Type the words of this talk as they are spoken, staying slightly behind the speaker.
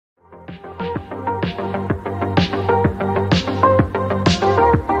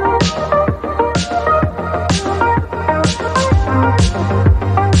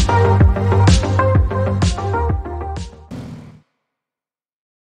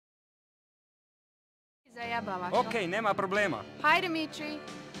treba vaša. Okay, nema problema. Hi, Dimitri.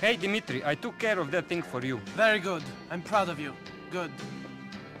 Hey, Dimitri, I took care of that thing for you. Very good. I'm proud of you. Good.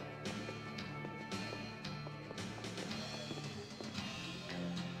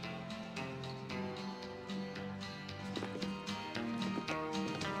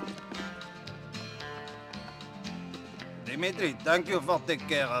 Dimitri, thank you for taking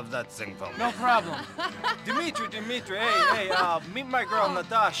care of that thing for me. No problem. Dimitri, hey, meet my girl,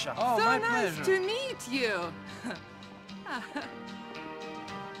 Natasha. Oh, So my nice pleasure. to meet you.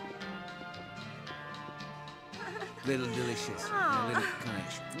 Little delicious. A little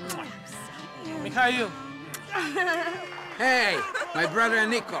connection. Mikhail. Hey, my brother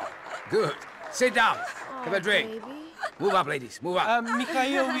Niko. Good. Sit down. Have a drink. Baby. Move up, ladies. Move up.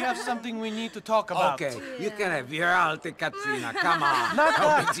 Mikhail, we have something we need to talk about. Okay, you can have your alte Katrina. Come on. Not No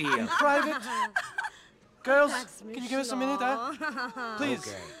that. big deal. Private. Girls, can you give us a minute, huh? Please.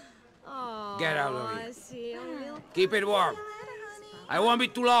 Okay. Oh, Get out of here. sì, un mio... Keep it warm. I won't be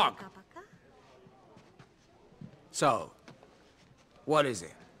too long. So, what is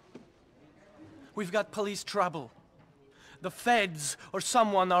it? We've got police trouble. The feds or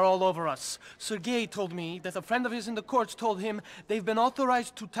someone are all over us. Sergei told me that a friend of his in the courts told him they've been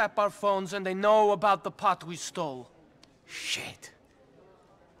authorized to tap our phones and they know about the pot we stole. Shit.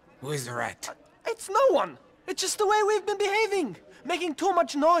 Who is the rat? It's no one. It's just the way we've been behaving. Making too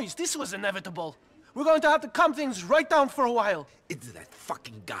much noise. This was inevitable. We're going to have to calm things right down for a while. It's that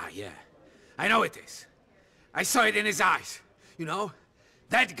fucking guy, yeah. I know it is. I saw it in his eyes. You know?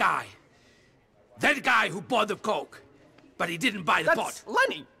 That guy. That guy who bought the coke. But he didn't buy the pot. That's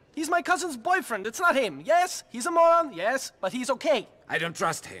Lenny. He's my cousin's boyfriend. It's not him. Yes, he's a moron. Yes, but he's okay. I don't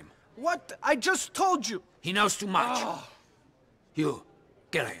trust him. What? I just told you. He knows too much. Oh. You,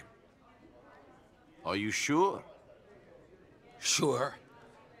 kill him. Are you sure? Sure?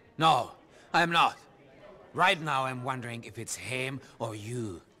 No, I'm not. Right now I'm wondering if it's him or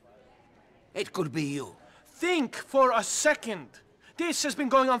you. It could be you. Think for a second. This has been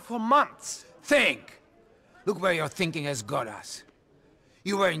going on for months. Think! Look where your thinking has got us.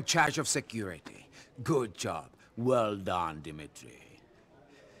 You were in charge of security. Good job. Well done, Dimitri.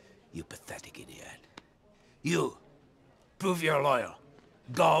 You pathetic idiot. You, prove you're loyal.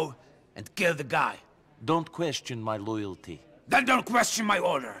 Go and kill the guy. Don't question my loyalty. Then don't question my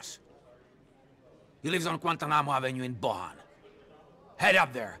orders. He lives on Guantanamo Avenue in Bohan. Head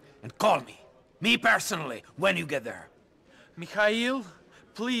up there and call me. Me personally, when you get there. Mikhail,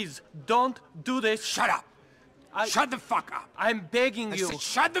 please, don't do this. Shut up! Shut the fuck up! I'm begging I you. said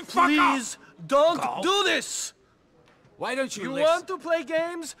shut the fuck up! Please, don't Go. do this! Why don't you You listen? want to play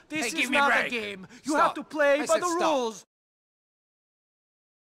games? This Hey, is give me a not a break. game. You Stop. have to play I by said the stop. rules.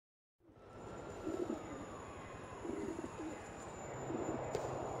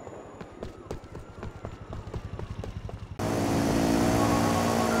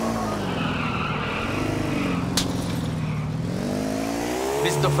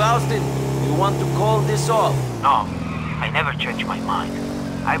 Mr. Faustin, you want to call this off? No, I never change my mind.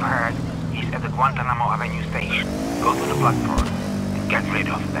 I've heard he's at the Guantanamo Avenue station. Go to the platform and get rid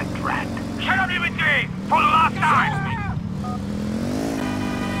of that rat. Shut up, Dimitri! For the last time!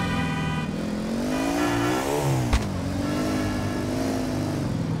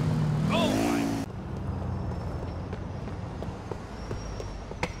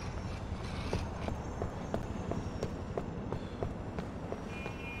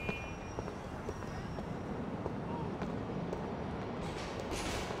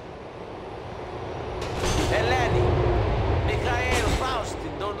 Hey, Lenny. Mikhail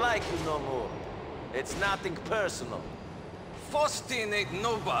Faustin don't like you no more. It's nothing personal. Faustin ain't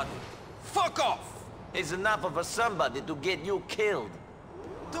nobody. Fuck off! It's enough of a somebody to get you killed.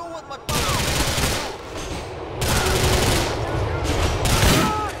 Do what my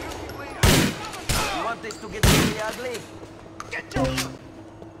You want this to get really ugly? Get your...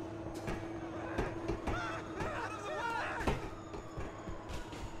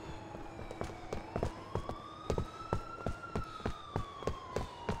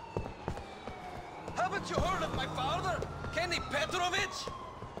 Haven't you heard of my father, Kenny Petrovic?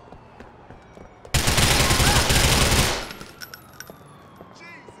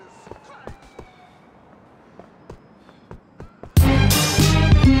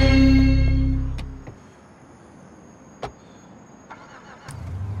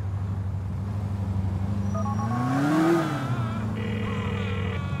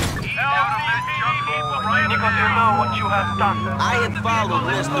 Niko, you know what you have done. I had followed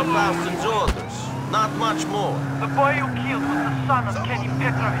Mr. Faustin's orders. Not much more. The boy you killed was the son of Kenny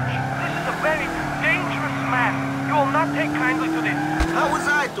Petrovic. This is a very dangerous man. You will not take kindly to this. How was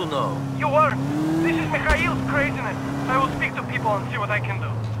I to know? You were. This is Mikhail's craziness. I will speak to people and see what I can do.